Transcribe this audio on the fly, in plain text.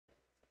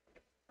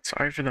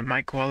Sorry for the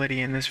mic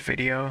quality in this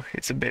video,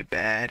 it's a bit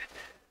bad.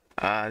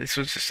 This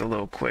was just a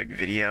little quick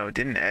video,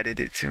 didn't edit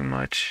it too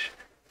much,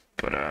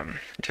 but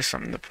just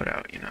something to put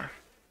out, you know.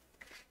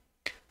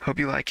 Hope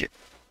you like it.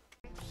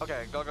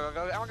 Okay, go, go,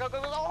 go, go, go,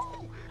 go,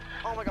 go!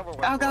 Oh my god, we're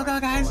white. Go,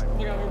 guys! Oh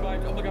my god, we're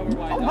white. Oh my god, we're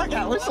white. Oh my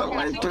god, we're so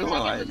white. We're so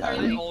white.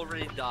 I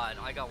already died.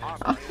 I got one.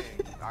 I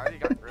already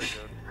got rid, dude.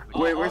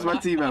 Wait, where's my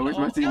team at? Where's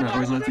my team at?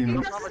 Where's my team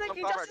at?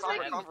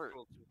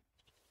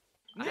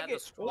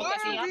 Nigga, why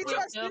are we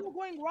still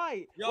going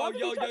right? Yo.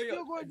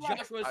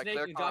 Joshua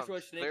snaking.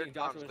 There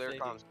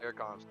comes.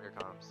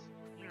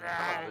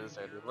 I'm a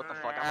loser, dude. What the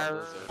fuck? I'm a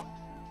loser.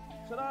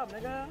 Shut up,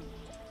 nigga.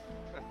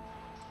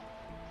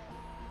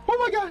 Oh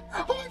my god!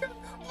 Oh my god!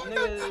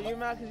 Nigga, you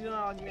mad because you're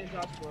not arguing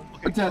Joshua.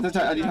 Attack,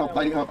 I need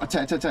help.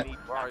 Attack.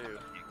 Where are you?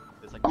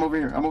 I'm over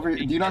here.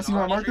 Do you not see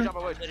my marker?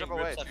 Jump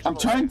away. I'm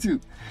trying to.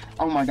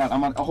 Oh my god,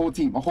 I'm on a whole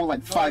team. A whole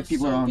like 5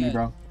 people are on me,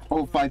 bro. A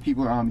whole 5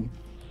 people are on me.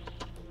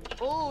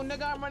 Oh,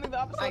 nigga, I'm running the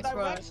opposite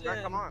direction.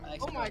 Come on.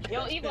 Oh my god.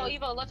 Yo,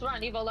 Evo, let's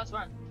run.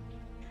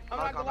 I'm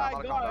not gonna lie,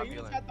 dog. You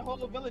just got the whole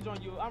village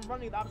on you. I'm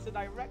running the opposite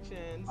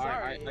direction. Sorry.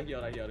 Alright, I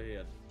healed.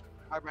 Alright,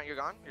 Brent, you're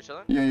gone? You're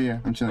chilling? Yeah,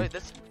 I'm chilling. Wait,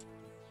 this...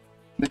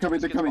 They're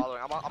coming. I'm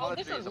on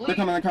the trees. They're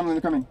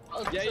coming.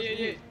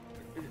 Yeah.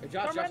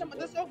 Josh,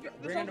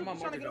 bring him to my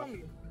marker, Josh.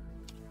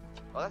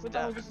 Oh, that's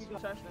death.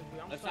 Left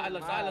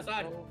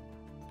side.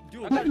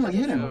 Dude, I'm not gonna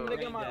hit him.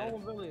 Nigga, my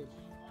own village.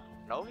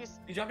 No, he's...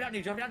 He jumped down.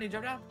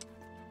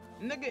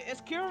 Nigga, it's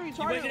Curie.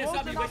 You wasted his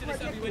stub.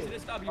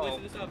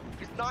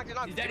 He's knocked.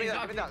 He's dead. Give me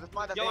that. That's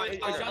mine.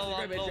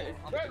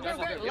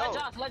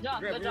 Let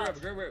Josh.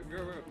 We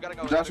gotta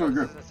go. Joshua,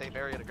 grip. This is a safe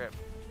area to grip.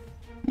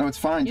 No, it's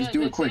fine. Just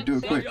do it quick. Do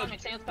it quick. Grip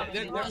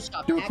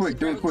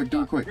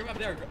Grip up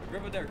there.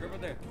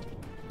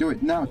 Do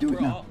it now.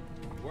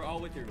 We're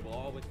all with you.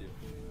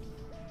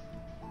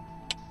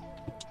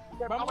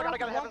 Oh my god, I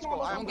got a heaven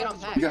scroll.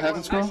 You got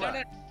heaven scroll?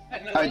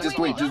 Alright, just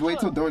wait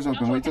till doors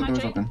open.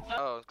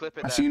 Oh, clip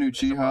it. I see an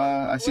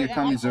Uchiha. I see a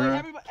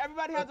Kamizura.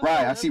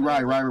 Right, I see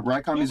Rai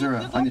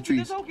Kamizura on the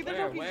trees.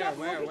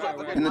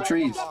 Where? In the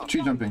trees.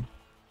 Tree jumping.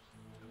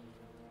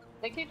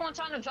 They keep on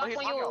trying to jump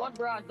on you with one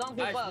barrage. Don't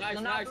give up.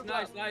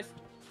 Nice.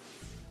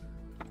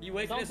 You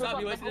wasted his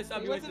sub.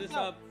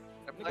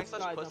 Like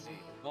such pussy.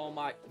 Oh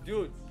my,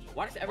 dude.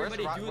 Why does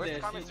everybody do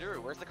this?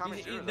 Where's the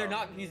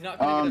Kamizura? He's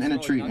not. In a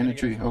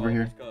tree over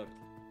here.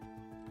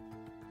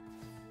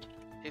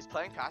 He's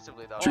playing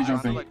passively though. Tree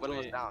jumping. Like Widow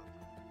was down.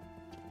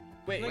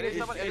 Wait,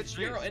 is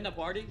Zero in the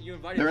party? You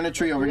invited. They're in a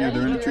tree over here.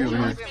 They're in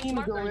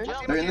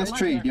in this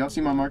tree. Do y'all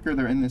see my marker?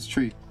 They're in this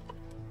tree.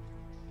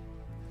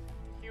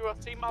 We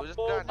have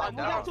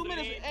 2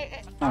 minutes.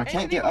 Oh, I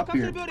can't get up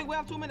here. here. Come to the building. We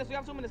have 2 minutes.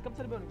 Come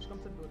to the building.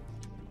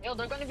 Yo,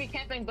 they're gonna be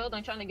camping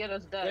building trying to get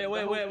us dead.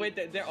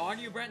 Wait. They're on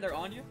you, Brent. They're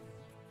on you.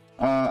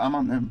 I'm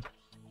on them.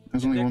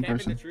 There's only one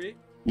person. The tree?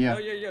 Yeah.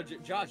 Yo,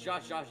 Josh,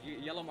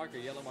 yellow marker.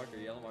 Turn him,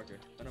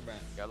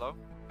 Brent. Yellow?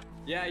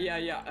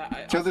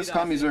 Yeah. Kill this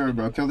Kamizura,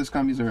 bro. Kill this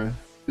Kamizura.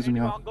 Pissing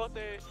me off. You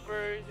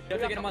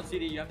have to get him on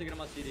CD. I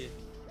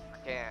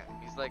can't.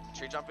 He's like,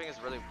 tree jumping is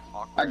really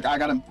awkward. I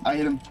got him. I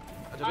hit him.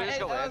 Did we just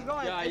go in?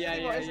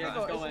 Yeah. He's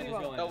going.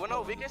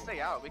 No, we can stay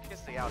out.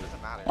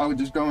 Doesn't matter. Oh,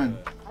 just go in.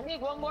 I need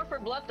one more for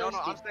bloodthirsty.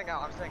 No, I'm staying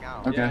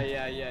out. Okay.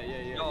 Yeah.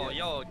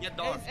 Yo, get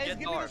dark. Get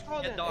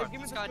dark.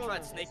 This guy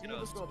tried snaking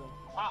us.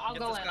 I'll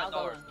go in.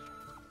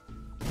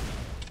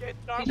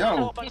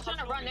 Yo. He's trying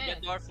to run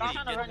in.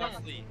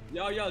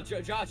 Yo,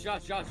 Josh.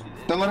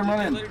 Don't let him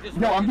run in.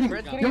 Yo, I'm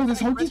getting. Yo,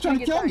 this Hoki's trying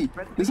to kill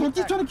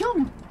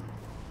me.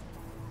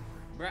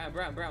 Brent,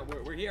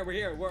 we're here.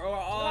 We're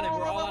all on it.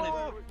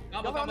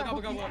 Come.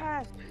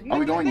 Are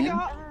we going in?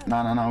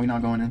 No, we're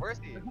not going in. Where is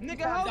he?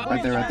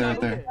 Right there.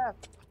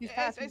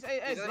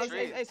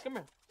 Hey, come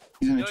here.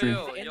 He's in the tree.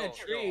 In the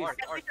trees.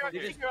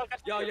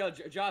 Yo,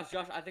 Josh,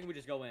 I think we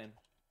just go in.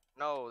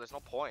 No, there's no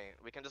point.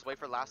 We can just wait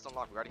for last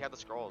unlock. We already have the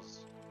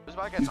scrolls.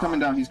 He's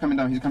coming down. He's going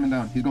to you. I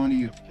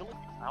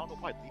don't know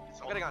why Leap is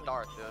I'm getting on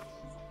dark, dude.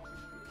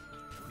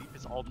 Leap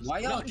is all Why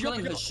y'all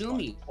killing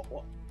Hyuga?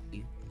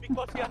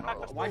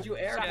 Why'd you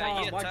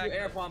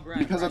air bomb Brent?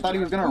 Because I thought he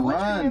was gonna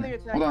run.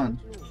 Hold on.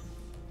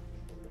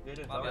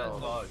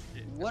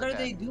 What are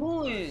they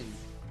doing?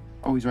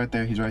 Oh, he's right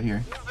there. He's right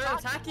here. They're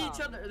attacking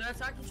each other.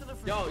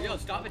 Yo,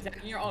 stop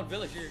attacking your own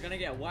village. You're gonna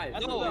get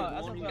wiped. You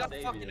got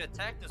fucking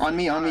attacked. On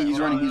me. He's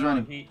running. He's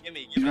running.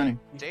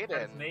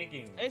 Jaden.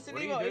 Ace and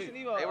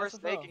Evo. They were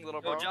snaking, little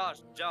bro.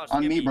 Josh.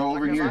 On me, bro.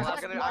 Over here.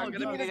 I'm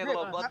gonna be a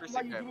little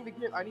bloodthirsty grip.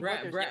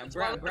 Brent,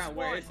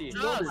 where is he?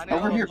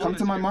 Over here. Come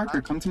to my marker.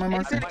 Yo, clear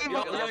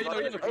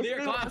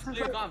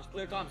comms.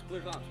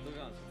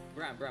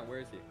 Brent,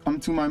 where is he? Come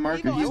to my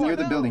marker. He's near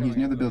the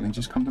building.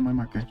 Just come to my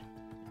marker.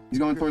 He's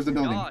going towards the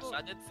building. Gosh,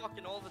 I did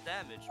fucking all the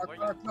damage.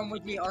 Come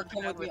with me. I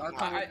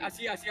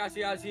see. Yo,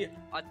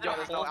 I'm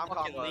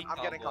combo. I'm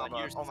getting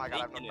combo. Oh my god, I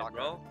have no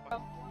doctor.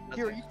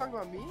 Here, are you talking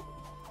about me?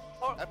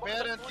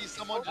 Apparently,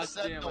 someone just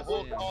said the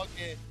whole dog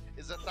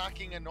is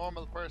attacking a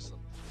normal person.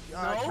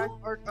 No.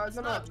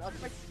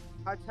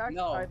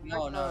 No.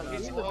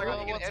 You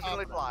can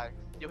instantly fly.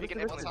 Yo, he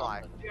can infinitely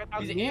fly.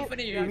 He's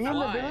infinitely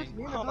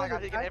flying. Oh my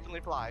god, he can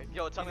infinitely fly.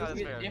 Yo, tell me how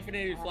that's fair.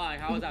 Infinitely flying.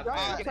 How is that He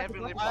fair? can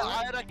infinitely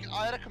fly.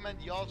 I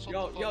recommend y'all.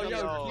 Yo,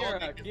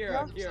 Kira.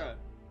 Yeah.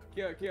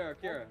 Dude,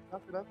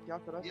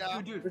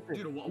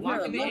 why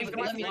can they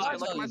infinitely fly? Jaden,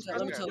 shut up for a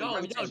second,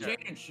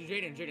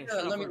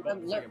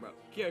 bro.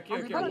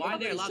 Kira, why are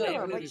they allowed to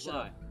infinitely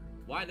fly?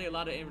 Why are they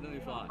allowed to infinitely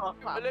fly?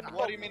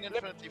 What do you mean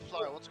infinity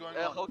fly? What's going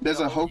on? There's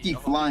a Hoki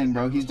flying,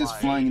 bro. He's just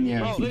flying in the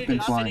air. He's been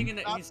flying.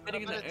 He's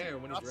sitting in the air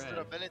when he's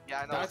red.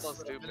 Yeah, I know, that's so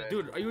stupid.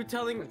 Dude, are you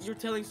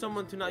telling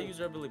someone to not use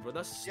their ability, bro?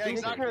 That's stupid. Yeah,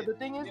 exactly. The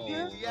thing is,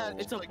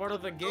 It's a part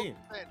of the game.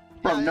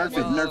 Bro,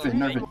 nerf it.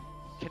 Can any bitches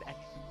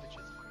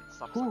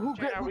fucking Who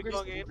are we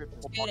going in?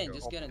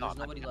 Just get in. There's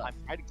nobody left. I'm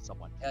fighting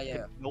someone.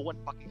 Yeah. No one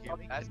fucking hear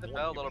me.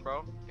 SFL, little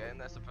bro. Get in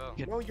the SFL.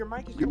 No, your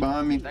mic is. Get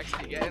behind me. Next,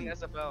 get in the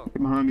SFL.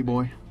 Get behind me,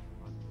 boy.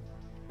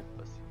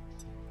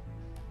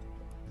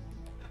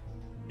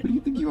 What do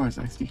you think you are,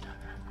 Sexty?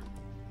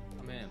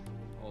 I'm in.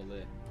 Oh,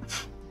 lit.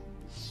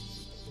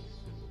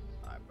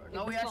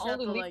 No, we actually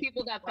only weak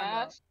people that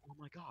pass. Oh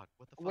my god,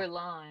 what the fuck? We're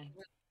lying.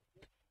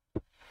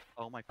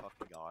 Oh my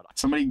fucking god.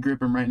 Somebody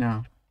grip him right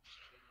now.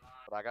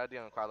 But I gotta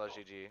deal with Carlos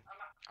GG.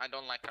 I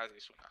don't like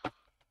Kazisuna.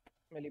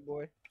 Melly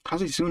boy.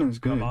 Kazisuna is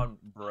good. Come on,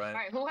 Brent.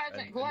 Alright, who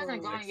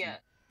hasn't gone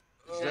yet?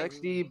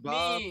 Sexy,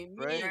 Bob,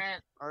 Brent.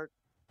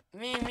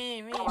 Me.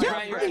 Oh,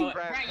 Yeah, Brent,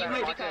 you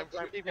made me cut.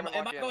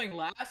 Am I going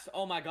last?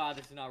 Oh my god,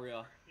 this is not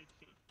real.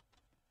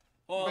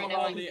 Oh, Brent,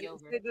 holy.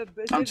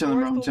 I'm chilling,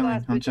 bro.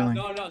 I'm chilling.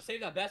 No, save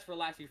the best for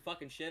last, you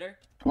fucking shitter.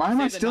 Why am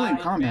I Save the still in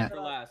 9 combat?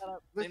 for last. Save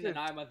the Listen,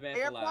 9 month ban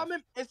air for last. palm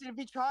him. If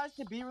he tries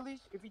to be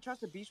released, if he tries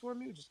to beast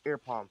swarm you, just air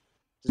palm.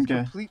 Okay.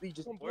 Completely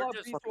just. We're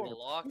just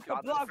blocked.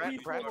 I'm not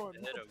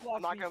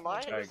gonna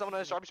lie, if someone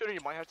has a sharpshooter, you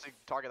might have to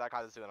target that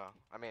Kazasuna.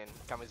 I mean,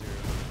 Kamizuru.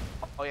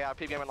 Oh yeah,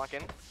 P gamer lock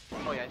in.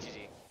 Oh yeah,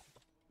 GG.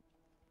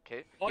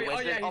 Okay. Oh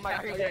yeah, my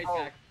god.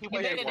 He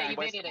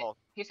baited it.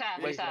 He's half.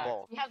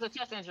 He has a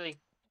chest injury.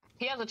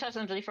 He has a chest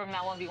injury from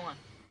that 1v1.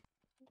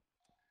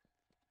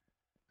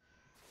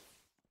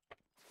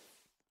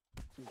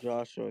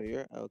 Joshua,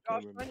 you're out.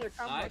 Nice.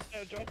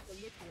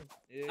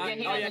 Yeah,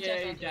 he has a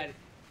chest injury.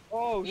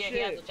 Oh yeah, shit. he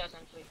has a chest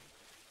injury.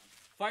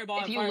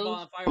 Fireball,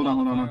 Hold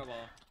on.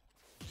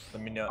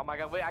 Let me know. Oh my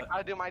god, wait, I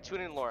gotta do my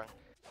tuning lore.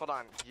 Hold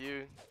on,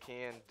 you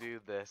can do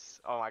this.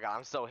 Oh my god,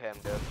 I'm so him,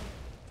 dude.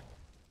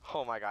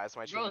 Oh my god, it's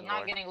my tuning Bro's lore.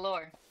 not getting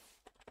lore.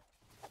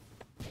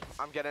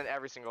 I'm getting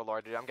every single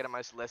lore, dude. I'm getting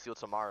my Celestial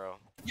tomorrow.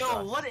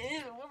 Yo, what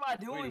am I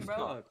doing,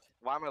 bro?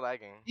 Why am I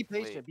lagging? Be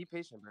patient,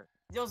 bro.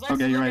 Yo,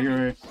 Okay, you're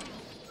right.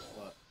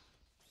 What?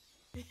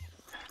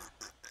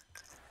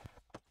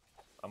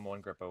 I'm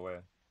one grip away.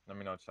 Let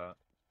me know, chat.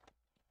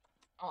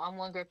 Oh, I'm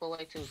 1 grip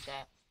away too,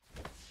 chat.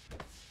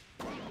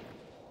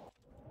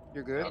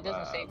 You're good. It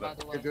doesn't say, by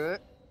the way. You're good.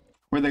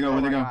 Where'd they go?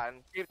 Where'd they go?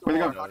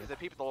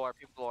 People the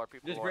lore.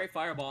 Just great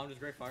fireball.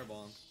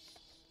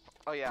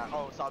 Oh yeah.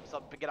 Oh, sub.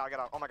 Get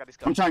out. Oh my god, he's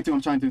I'm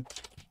coming. trying to.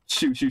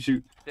 Shoot.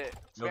 Spam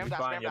You'll be dash,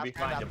 fine. spam You'll be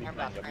dash, fine. spam You'll be dash,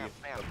 fine. spam dash,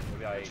 spam. You'll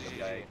be alright. You'll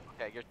be alright.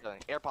 Okay, you're chilling.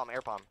 Air palm.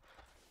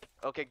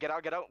 Okay, get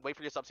out. Wait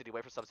for your subsidy.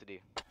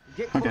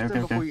 Get closer Okay.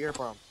 before you air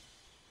palm.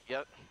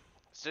 Yep.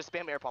 Just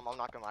spam air palm. I'm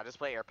not gonna lie. Just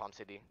play air palm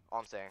city. All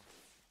I'm saying.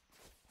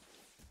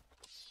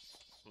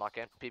 Lock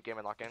in. Peep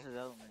gamer lock in.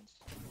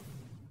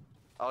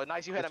 Oh,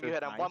 nice. You hit him.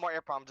 One more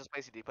air palm. Just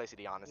play CD.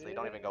 Honestly,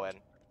 don't even go in.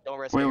 Don't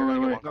risk it. Wait.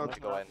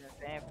 Go in.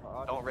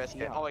 Don't risk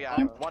it. Oh yeah.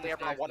 One air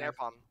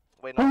palm.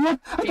 Wait, Oh, no. what?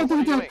 I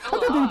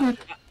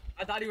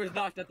thought they were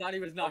dead. I thought he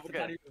was knocked.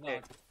 Okay.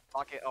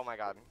 Lock it. Oh my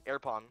god. Air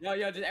palm. Yo,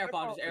 just air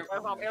palm. Air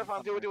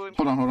palm. Do it.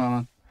 Hold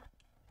on.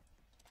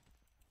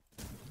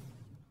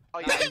 Oh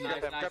yeah.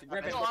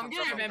 Grip him. I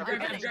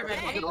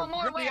need one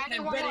more. Wait, I need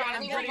one more.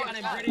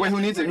 Wait,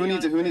 who needs it?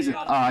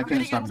 Oh, I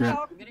couldn't stop grip.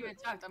 I'm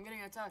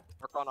getting attacked.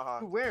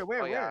 Where?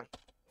 Oh yeah.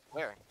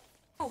 Where?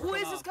 Who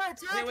is this guy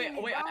attacking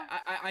me, Wait, bro?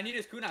 I need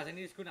his kunais.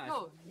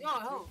 Yo.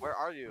 Where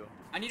are you?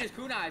 I need his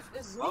kunais.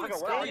 This is Oh,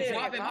 where are you?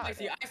 Drop him,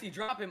 icy,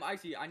 drop him,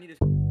 icy. I need his